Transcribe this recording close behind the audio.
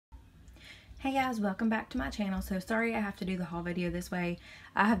Hey guys, welcome back to my channel. So sorry I have to do the haul video this way.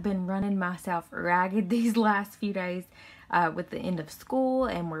 I have been running myself ragged these last few days with the end of school,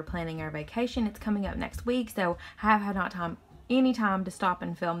 and we're planning our vacation. It's coming up next week, so I have had not any time to stop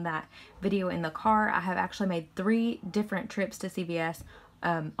and film that video in the car. I have actually made 3 different trips to CVS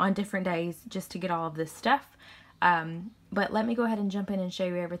on different days just to get all of this stuff. But let me go ahead and jump in and show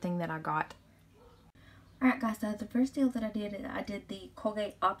you everything that I got. Alright guys, so the first deal that I did the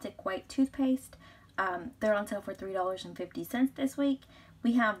Colgate Optic White toothpaste. They're on sale for $3.50 this week.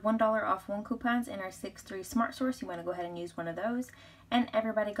 We have $1 off 1 coupons in our 6-3 Smart Source. You want to go ahead and use one of those. And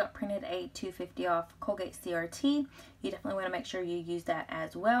everybody got printed a $2.50 off Colgate CRT. You definitely want to make sure you use that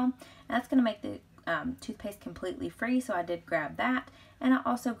as well. And that's going to make the toothpaste completely free, so I did grab that. And I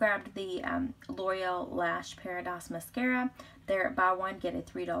also grabbed the L'Oreal Lash Paradise Mascara. They're buy one get a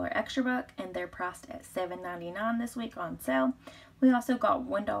 $3 extra buck, and they're priced at $7.99 this week on sale. We also got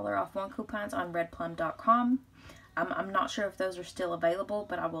 $1 off 1 coupons on redplum.com. I'm not sure if those are still available,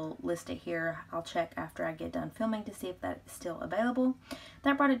 but I will list it here. I'll check after I get done filming to see if that is still available.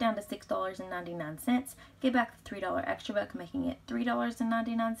 That brought it down to $6.99. Get back the $3 extra buck, making it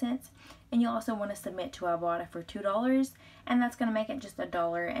 $3.99. And you'll also want to submit to Ibotta for $2, and that's going to make it just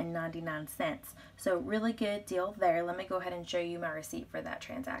 $1.99. So really good deal there. Let me go ahead and show you my receipt for that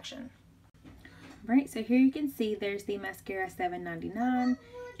transaction. Right, so here you can see there's the mascara $7.99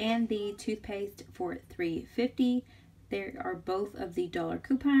 and the toothpaste for $3.50. There are both of the dollar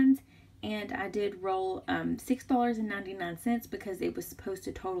coupons, and I did roll $6.99 because it was supposed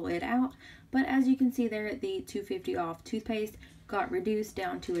to total it out. But as you can see there, the $2.50 off toothpaste got reduced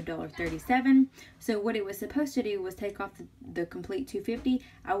down to $1.37. So what it was supposed to do was take off the complete $2.50.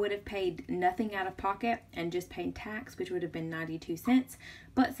 I would have paid nothing out of pocket and just paid tax, which would have been 92 cents.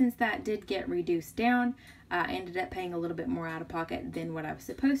 But since that did get reduced down, I ended up paying a little bit more out of pocket than what I was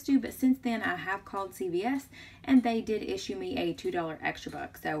supposed to. But since then, I have called CVS, and they did issue me a $2 extra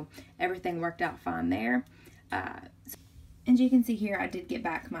buck. So everything worked out fine there. As you can see here, I did get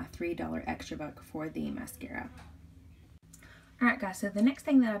back my $3 extra buck for the mascara. Alright guys, so the next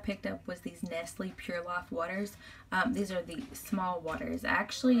thing that I picked up was these Nestle Pure Life waters. These are the small waters. I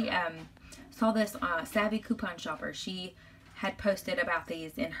actually saw this Savvy Coupon Shopper. She had posted about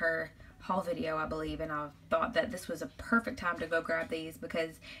these in her haul video, I believe, and I thought that this was a perfect time to go grab these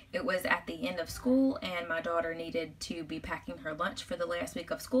because it was at the end of school and my daughter needed to be packing her lunch for the last week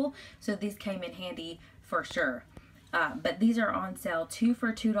of school, so these came in handy for sure. But these are on sale 2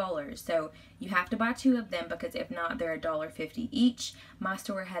 for $2, so you have to buy 2 of them because if not, they're $1.50 each. My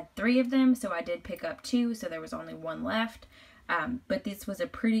store had 3 of them, so I did pick up 2, so there was only 1 left. But this was a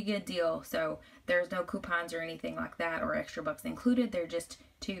pretty good deal, so there's no coupons or anything like that or extra bucks included. They're just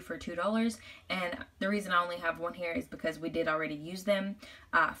 2 for $2, and the reason I only have 1 here is because we did already use them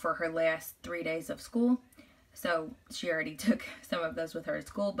for her last 3 days of school. So she already took some of those with her to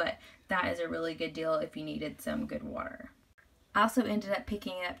school, but that is a really good deal if you needed some good water. I also ended up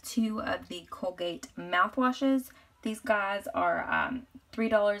picking up 2 of the Colgate mouthwashes. These guys are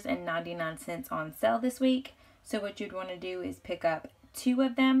 $3.99 on sale this week. So what you'd want to do is pick up 2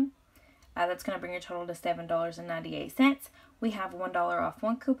 of them. That's going to bring your total to $7.98. We have $1 off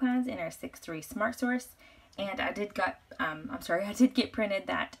 1 coupons in our 6-3 Smart Source. And I did get printed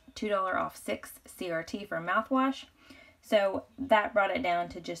that $2 off 6 CRT for mouthwash. So that brought it down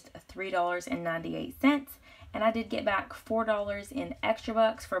to just $3.98. And I did get back $4 in extra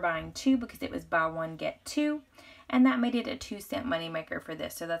bucks for buying 2 because it was buy 1 get 2. And that made it a 2-cent moneymaker for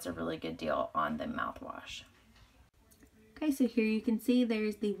this. So that's a really good deal on the mouthwash. Okay, so here you can see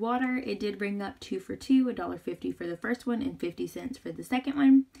there's the water. It did bring up 2 for $2, $1.50 for the first one and 50 cents for the second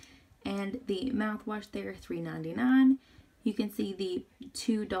one. And the mouthwash there, $3.99. You can see the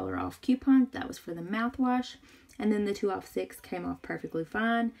 $2 off coupon. That was for the mouthwash. And then the 2 off 6 came off perfectly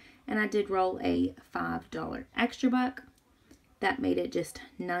fine. And I did roll a $5 extra buck. That made it just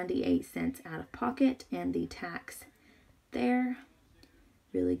 98 cents out of pocket. And the tax there,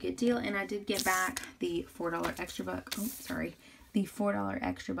 really good deal. And I did get back the $4 extra buck. Oh, sorry. The $4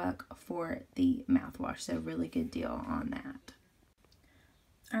 extra buck for the mouthwash. So really good deal on that.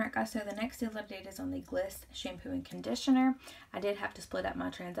 Alright guys, so the next deal update is on the Gliss shampoo and conditioner. I did have to split up my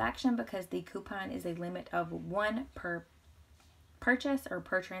transaction because the coupon is a limit of 1 per purchase or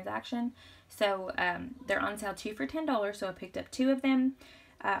per transaction. So they're on sale 2 for $10, so I picked up 2 of them.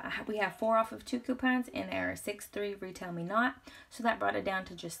 We have 4 off of 2 coupons in our 6-3 Retail Me Not, so that brought it down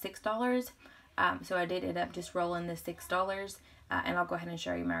to just $6. So I did end up just rolling the $6, and I'll go ahead and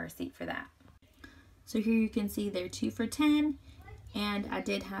show you my receipt for that. So here you can see they're 2 for $10. And I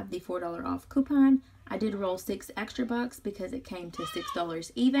did have the $4 off coupon. I did roll 6 extra bucks because it came to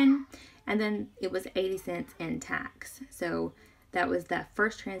 $6 even, and then it was 80 cents in tax. So that was that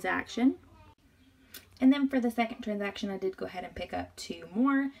first transaction. And then for the second transaction, I did go ahead and pick up 2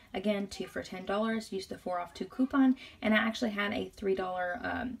 more. Again, 2 for $10. Used the 4 off 2 coupon. And I actually had a $3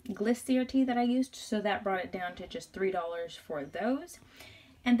 Gliss CRT that I used. So that brought it down to just $3 for those.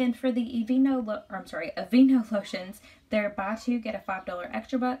 And then for the Aveeno lotions, they're buy 2, get a $5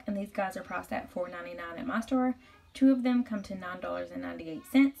 extra buck. And these guys are priced at $4.99 at my store. 2 of them come to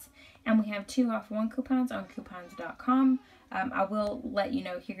 $9.98. And we have 2 off 1 coupons on coupons.com. I will let you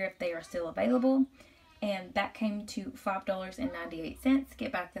know here if they are still available. And that came to $5.98.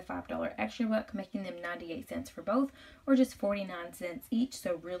 Get back the $5 extra buck, making them 98 cents for both, or just 49 cents each.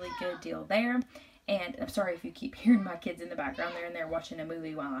 So really good deal there. And I'm sorry if you keep hearing my kids in the background there, and they're watching a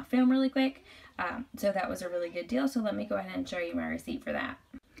movie while I film really quick. So that was a really good deal. So let me go ahead and show you my receipt for that.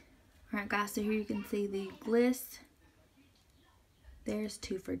 Alright guys, so here you can see the Gliss. There's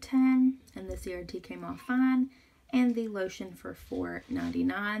 2 for $10, and the CRT came off fine. And the lotion for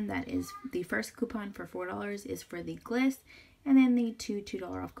 $4.99. That is the first coupon for $4 is for the Gliss. And then the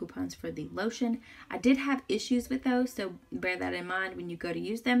 $2 off coupons for the lotion. I did have issues with those, so bear that in mind when you go to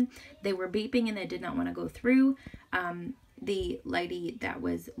use them. They were beeping and they did not want to go through. The lady that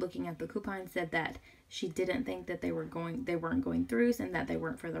was looking at the coupon said that she didn't think that they weren't going through and that they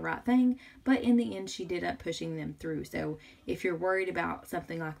weren't for the right thing. But in the end, she did up pushing them through. So if you're worried about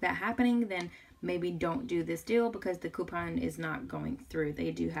something like that happening, then maybe don't do this deal because the coupon is not going through.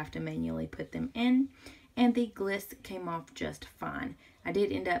 They do have to manually put them in. And the Gliss came off just fine. I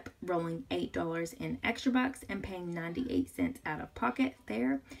did end up rolling $8 in extra bucks and paying 98 cents out of pocket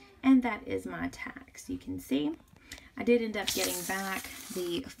there. And that is my tax. You can see I did end up getting back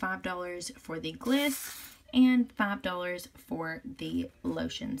the $5 for the Gliss and $5 for the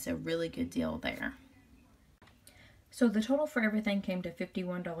lotion. So really good deal there. So the total for everything came to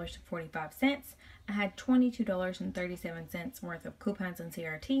 $51.45. I had $22.37 worth of coupons and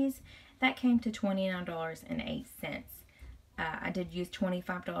CRTs. That came to $29.08. I did use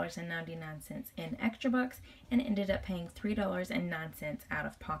 $25.99 in extra bucks and ended up paying $3.09 out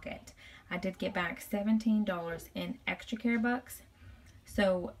of pocket. I did get back $17 in extra care bucks.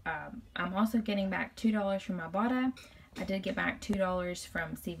 So I'm also getting back $2 from Ibotta. I did get back $2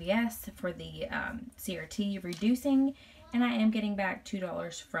 from CVS for the CRT reducing, and I am getting back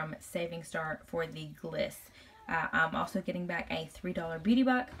 $2 from Saving Star for the Gliss. I'm also getting back a $3 beauty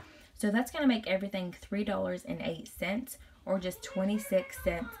buck, so that's going to make everything $3.08 or just 26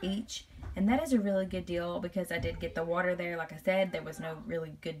 cents each. And that is a really good deal because I did get the water there. Like I said, there was no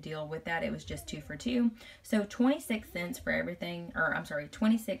really good deal with that. It was just 2 for $2. So 26 cents for everything, or I'm sorry,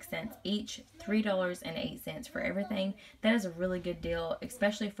 26 cents each, $3.08 for everything. That is a really good deal,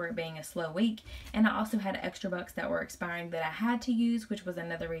 especially for it being a slow week. And I also had extra bucks that were expiring that I had to use, which was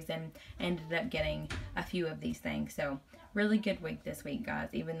another reason I ended up getting a few of these things. So really good week this week, guys,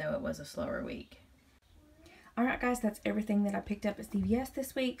 even though it was a slower week. Alright guys, that's everything that I picked up at CVS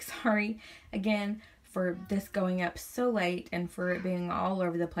this week. Sorry again for this going up so late and for it being all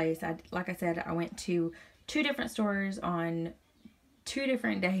over the place. Like I said, I went to 2 different stores on 2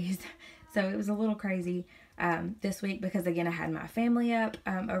 different days. So it was a little crazy this week because again I had my family up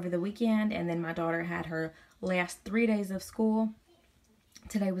over the weekend, and then my daughter had her last 3 days of school.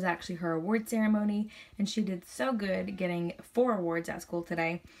 Today was actually her award ceremony and she did so good getting 4 awards at school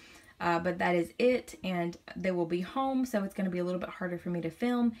today. But that is it, and they will be home, so it's going to be a little bit harder for me to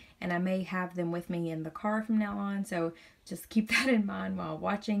film, and I may have them with me in the car from now on, so just keep that in mind while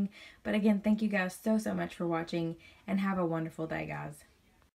watching. But again, thank you guys so much for watching, and have a wonderful day, guys.